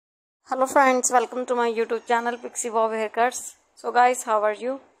Hello friends, welcome to my YouTube channel Pixie Bob Haircuts. So guys, how are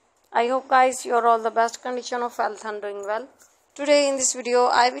you? I hope guys you are all the best condition of health and doing well. Today in this video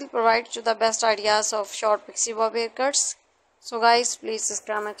I will provide you the best ideas of short Pixie Bob haircuts. So guys, please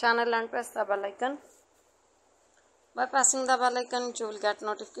subscribe my channel and press the bell icon. By pressing the bell icon you will get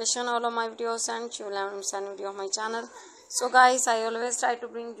notification all of my videos and you will never miss any video of my channel. So guys, I always try to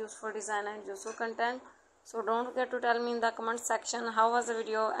bring useful design and useful content. So don't forget to tell me in the comment section how was the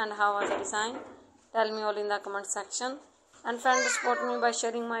video and how was the design. Tell me all in the comment section. And friends, support me by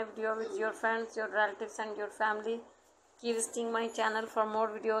sharing my video with your friends, your relatives and your family. Keep visiting my channel for more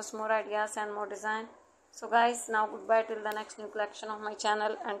videos, more ideas and more design. So guys, now goodbye till the next new collection of my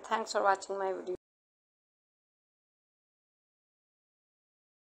channel, and thanks for watching my video.